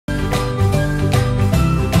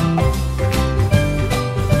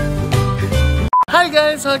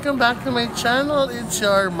guys! Welcome back to my channel. It's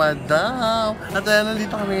your madam. At ayan,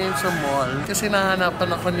 nandito kami ngayon sa mall. Kasi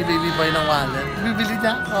nahanapan ako ni Baby Boy ng wallet. Bibili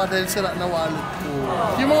niya ako dahil sira na wallet ko.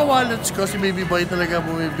 Yung mga wallets ko, si Baby Boy talaga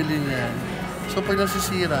bumibili niyan. So pag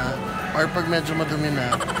nasisira, or pag medyo madumi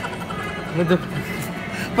na.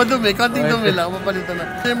 Madumi, konting dumi lang, mapalitan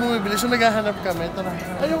na. Kaya bumibili. So naghahanap kami. Tara.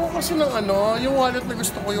 Ayoko kasi ng ano, yung wallet na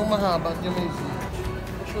gusto ko, yung mahaba at yung may zip.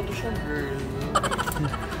 Masyado siyang girly.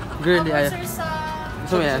 Girly ay.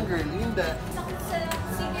 Gusto mo yan? Girly, hindi.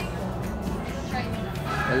 Sige. Try mo na.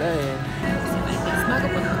 Wala eh. Bago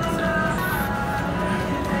pa na.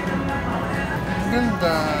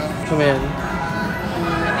 Ganda. Gusto mo yan?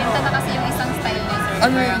 Nabenta na kasi yung isang style niya, sir.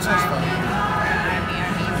 Ano yung isang style?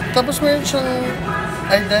 Tapos mayroon siyang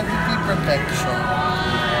identity protection.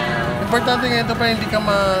 Importante nga ito para hindi ka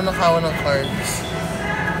manakawan ng cards.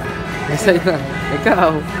 Decide na.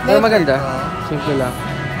 Ikaw. Ano maganda? Simple lang.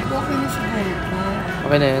 Okay na siguro po.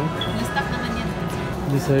 Okay na yan? Yung stock naman yan.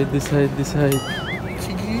 Decide.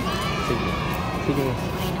 Sige. Sige.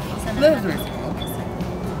 Leather.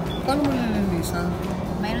 Paano mo nilinisan?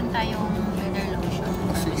 Mayroon tayong leather lotion.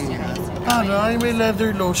 Sige. Aray, may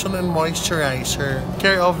leather lotion and moisturizer.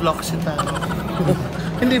 Care of L'Occitane.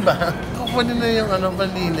 Hindi ba? Kukunin na yung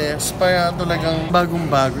panlinis para talagang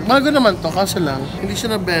bagong-bago. Bago naman to, kaso lang, hindi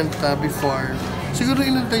siya nabenta before. Siguro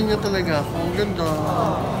inantay niya talaga ako. Ang ganda.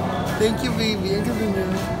 Thank you, baby. Ang ganda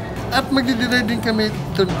niya. At magdi-drive din kami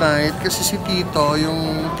tonight kasi si Tito,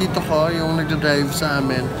 yung tito ko, yung nagdi-drive sa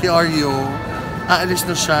amin, si Oreo, aalis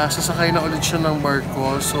na siya, sasakay na ulit siya ng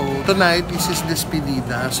barko. So, tonight, this is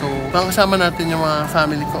despedida. So, kasama natin yung mga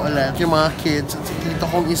family ko ulit, yung mga kids, at si Tito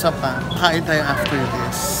kong isa pa. Kain tayo after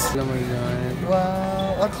this. Oh my God.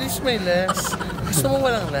 Wow, at least may less. Gusto mo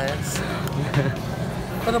walang less?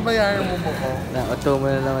 Para bayaran mo ko. Nauto mo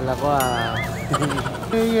na naman ako ah.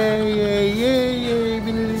 Yay!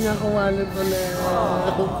 Binili niya ako wallet ulit.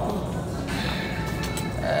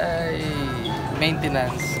 Ay,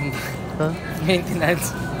 maintenance. Huh?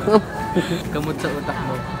 Maintenance. Kamot sa utak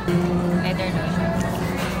mo. Leather lotion.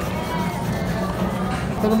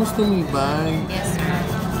 Pero mas tumibay. Yes, sir.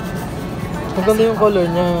 Maganda yung color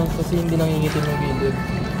niya kasi hindi nangingitin yung gilid.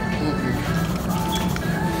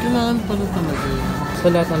 Kailangan pa na talaga yun. Sa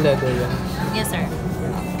lahat ng leather yan. Yes, sir.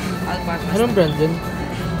 All purpose. Anong brand yun?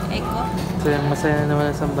 Eco. So yung masaya naman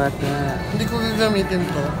ang sambat na. Hindi ko gagamitin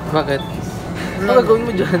to. Bakit? Ano gagawin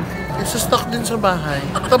mo dyan? Isa-stock din sa bahay.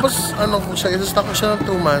 Tapos isa-stock ko siya ng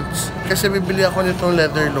 2 months. Kasi bibili ako nitong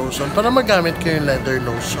leather lotion para magamit ko yung leather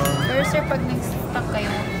lotion. Pero sir, pag nag-stock kayo,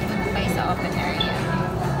 dun kayo sa open area.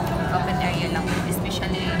 Open area lang.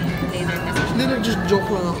 Especially leather kasi. Hindi, nag-joke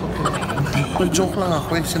lang ako. Nag-joke lang ako.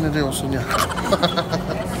 Sineryoso niya.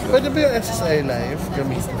 Pwede ba yung SSI Life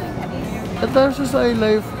gamitin? Ito ang SSI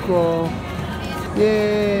Life ko.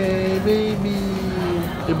 Yay, baby!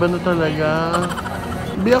 Iba na talaga.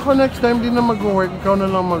 Di ako next time din na mag-work, ikaw na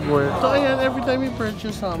lang mag-work. So ayan, every time you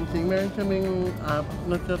purchase something, meron kaming app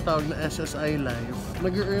na tinatawag na SSI Life.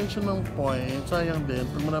 Nag-earn siya ng points. Sayang din,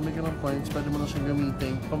 pag marami ka ng points, pwede mo na siya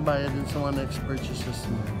gamitin pambayad din sa mga next purchases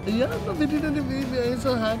mo. Ayan, nabili na ni baby. I'm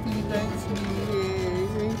so happy. Thanks, baby.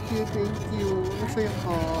 Thank you. Masaya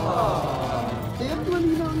ko. Ayan,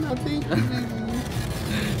 malinaw na. Thank you, baby.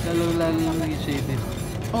 Lalo yung shaded.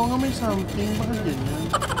 Oo nga, may something. Bakit ganyan?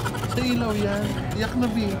 Sa ilaw yan. Iyak na,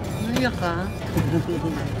 B. Iyak ka?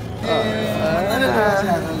 Ano na?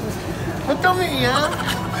 Ba't ka umiiyak?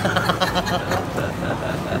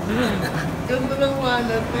 Ganda ng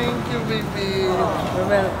wallet. Thank you, baby. You're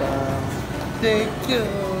welcome. Thank you.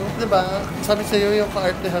 Diba? Sabi sa'yo yung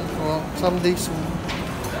kaartehan ko. Someday soon.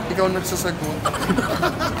 Ikaw nagsasagot.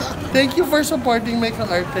 Thank you for supporting my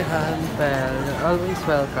kaartehan. Well, you're always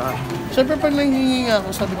welcome. Siyempre, pag nanghihingi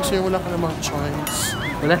ako, sabi ko sa'yo, wala ka namang choice.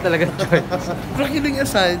 Wala talaga choice. Pero kidding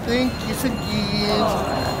aside, thank you sa gift.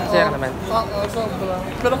 Share naman. Oo, sobra.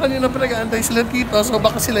 Pero kanina pa nag-aantay sila dito, so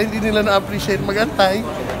baka sila hindi nila na-appreciate mag-antay.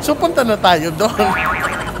 So punta na tayo doon.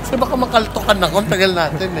 Kasi baka makaltukan na kung tagal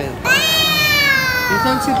natin eh.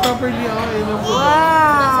 Isang sit properly ako.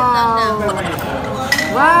 Wow!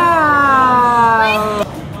 Wow!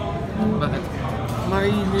 Bakit?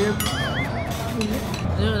 Mainit.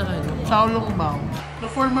 Ano yung nakain mo? Saulong bao.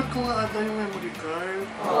 Na-format ko nga ata yung memory card.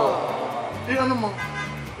 Eh ano mo?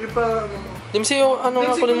 Ano mo? Dimsi, yung ano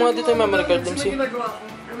nga kunin mo nga dito yung memory card, Dimsi. Sino ginagawa ko?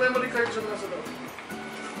 Yung memory card siya nasa loob.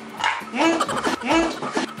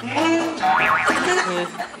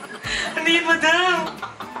 Hindi ba daw?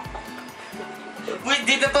 Wait,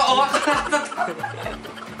 dito to. Awak ka na to.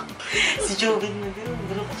 Si Joevin na din.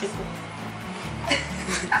 Bro, kasi po.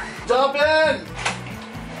 Joevin!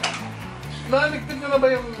 Naligpit ko na ba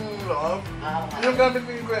yung loob. Yung gamit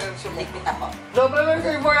mo yung Kuya Enzo mo. Ligpit ako. Doble lang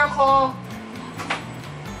favor ako.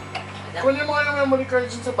 Kunin mo nga yung memory card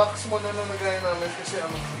dyan sa box mo na nagaya namin kasi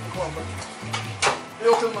ano, kuha ba?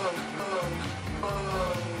 I-open mo lang.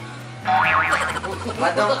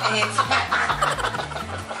 Madong Enz.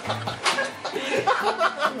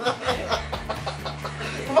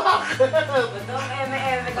 Bakit? Madong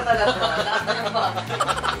eme ka talaga.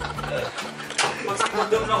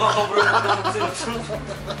 Magsinod nakakabro na magsinod-sinod.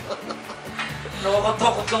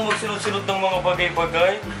 Nakakatakot lang magsinod-sinod ng mga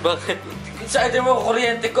bagay-bagay. Bakit? Sa atin mo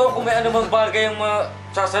kuryente ko kung may anumang bagay ang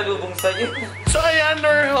masasalubong sa'yo. So ayan,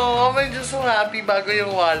 we're home. I'm just so happy bago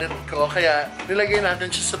yung wallet ko. Kaya nilagay natin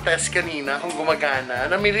siya sa test kanina kung gumagana.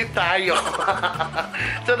 Namili tayo.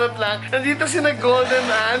 Charot lang. Nandito si na Golden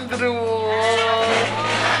Andrew.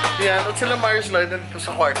 Yan. At sila Mars Lloyd nandito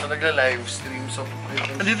sa kwarto. Nagla-live stream. So,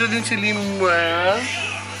 nandito din si Limuel.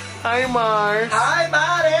 Hi, Mars. Hi,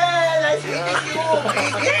 Mare! Nice meeting you!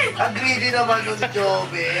 Agree din naman nun,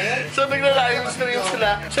 Joevin. So, nagla-live stream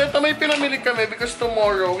sila. So, ito may pinamili kami because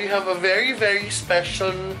tomorrow we have a very, very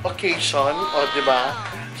special occasion. O, diba?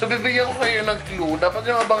 So, bibigyan ko kayo ng clue. Dapat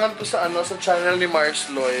yung abangan to sa, sa channel ni Mars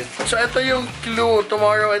Lloyd. So, ito yung clue.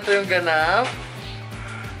 Tomorrow, ito yung ganap.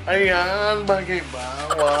 Ayan, bagay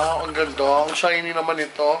ba? Wow, ang ganda. Ang shiny naman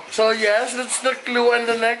ito. So yes, that's the clue. And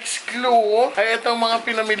the next clue ay itong mga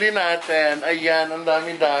pinamili natin. Ayan, ang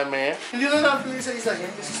dami-dami. Hindi na natin isa-isahin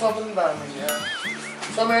kasi sobrang dami niya.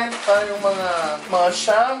 So meron tayong mga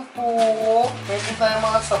shampoo. Meron tayong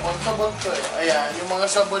mga sabon. Sabon ko eh. Ayan, yung mga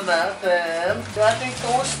sabon natin. Yung ating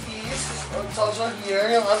toasties. It's also here,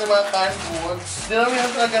 yung ating mga canned goods.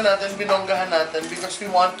 Dinamihan talaga natin, binonggahan natin because we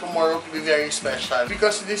want tomorrow to be very special.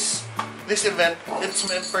 Because this event, it's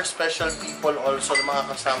meant for special people also na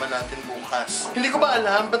mga kasama natin bukas. Hindi ko ba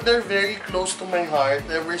alam, but they're very close to my heart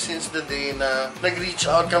ever since the day na nag-reach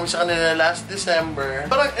out kami sa kanila last December.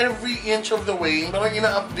 Parang every inch of the way, parang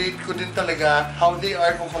ina-update ko din talaga how they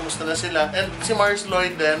are, kung kamusta na sila. And si Mars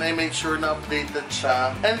Lloyd din, I make sure na updated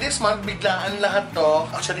siya. And this month, biglaan lahat to.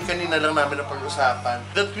 Actually, kanina lang namin na pag-usapan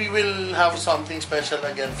that we will have something special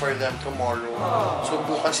again for them tomorrow. So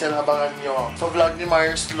bukas yan, abangan nyo. So vlog ni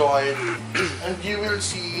Mars Lloyd. And you will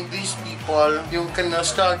see these people, yung kanilang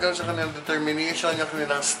struggle, sa kanilang determination, yung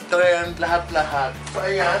kanilang strength, lahat-lahat. So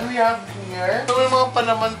ayan, we have here. So may mga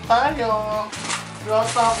panaman tayo. We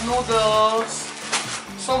also have noodles.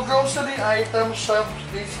 So grocery items siya,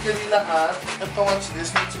 basically lahat. Ito, what's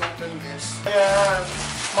this? Let's open this. Ayan,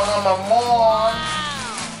 mga mamon.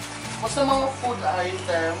 Basta mga food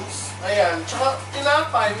items. Ayan, tsaka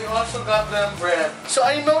tinapay, we also got them bread. So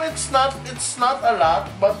I know it's not a lot,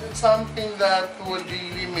 but it's something that would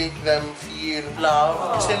really make them feel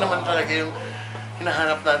love. Kasi naman talaga yung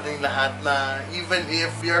hinahanap natin lahat na even if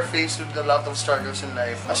we are faced with a lot of struggles in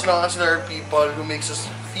life, as long as there are people who makes us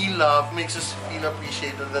feel love, makes us feel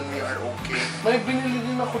appreciated, then we are okay. May binili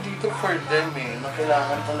din ako dito for them eh, na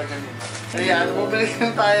kailangan talaga nila. Ayan, bumili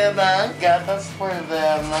din tayo ng gatas for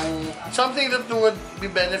them, ng something that would be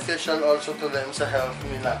beneficial also to them sa health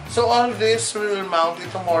nila. So all this we will mount it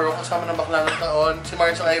tomorrow kasama ng Bakla ng Taon. Si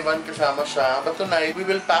Mars at Aivan kasama siya. But tonight, we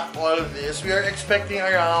will pack all this. We are expecting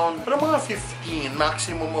around mga 15,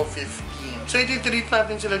 maximum of 15. So, iti-treat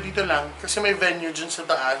natin sila dito lang kasi may venue dyan sa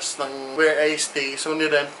taas ng where I stay. So,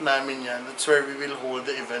 nirent namin yan. That's where we will hold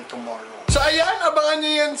the event tomorrow. So, ayan. Abangan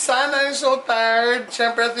nyo yan sana. I'm so tired.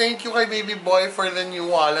 Siyempre, thank you kay baby boy for the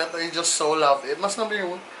new wallet. I just so love it. Mas naman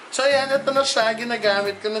yun. So, ayan. Ito na siya.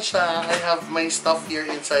 Ginagamit ko na siya. I have my stuff here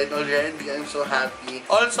inside already. I'm so happy.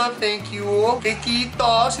 Also, thank you kay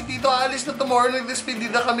Tito. Si Tito alis na tomorrow.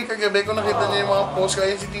 Nag-despedida kami kagabi. Kung nakita niyo yung mga post ko.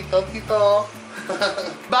 Ayan si Tito. Tito.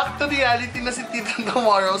 Back to reality na si Tito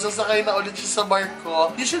tomorrow. Sasakay na ulit siya sa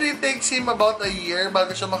barko. Usually, it takes him about a year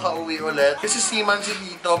bago siya makauwi ulit. Kasi seaman si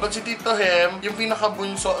Tito. But si Tito Hem, yung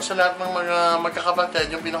pinakabunso sa lahat ng mga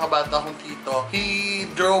magkakapatid, yung pinakabata kong Tito, he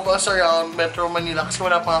drove us around Metro Manila kasi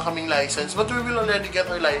wala pa nga kaming license. But we will already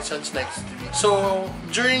get our license next week. So,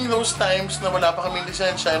 during those times na wala pa kaming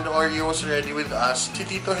lisensya and Oreo was ready with us, si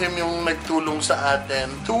Tito Hem yung nagtulong sa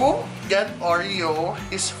atin to get Oreo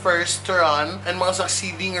his first run and mga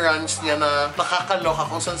succeeding runs niya na nakakaloka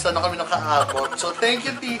kung saan na kami nakaabot. So, thank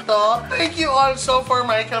you, Tito. Thank you also for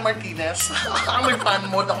Michael Martinez.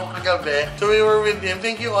 Nag-fan mode ako kagabi. So, we were with him.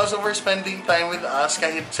 Thank you also for spending time with us.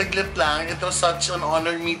 Kahit saglit lang, it was such an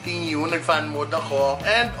honor meeting you. Nag-fan mode ako.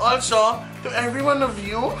 And also, to every one of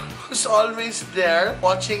you who's always there,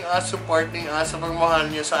 watching us, supporting us, sa pagmahal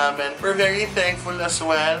niyo sa amin. We're very thankful as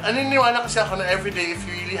well. Naniniwala kasi ako na everyday, if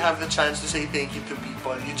you really have the chance to say thank you to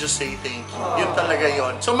people, you just say thank you. Yun talaga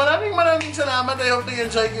yun. So maraming salamat. I hope you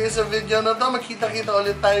enjoy kayo sa video na to. Magkita-kita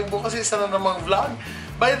ulit tayo bukas isa na namang vlog.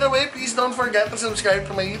 By the way, please don't forget to subscribe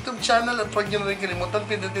to my YouTube channel at huwag nyo na rin kalimutan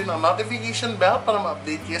pindutin ang notification bell para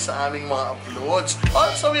ma-update kayo sa aming mga uploads.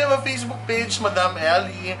 Also, we have a Facebook page, Madam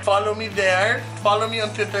Ellie. Follow me there. Follow me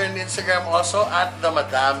on Twitter and Instagram also at the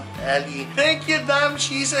Madam Ellie. Thank you, Dam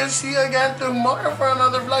Cheese, and see you again tomorrow for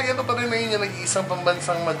another vlog. Ito pa rin na yun yung nag-iisang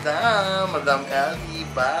pambansang Madam Ellie.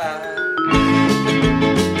 Bye!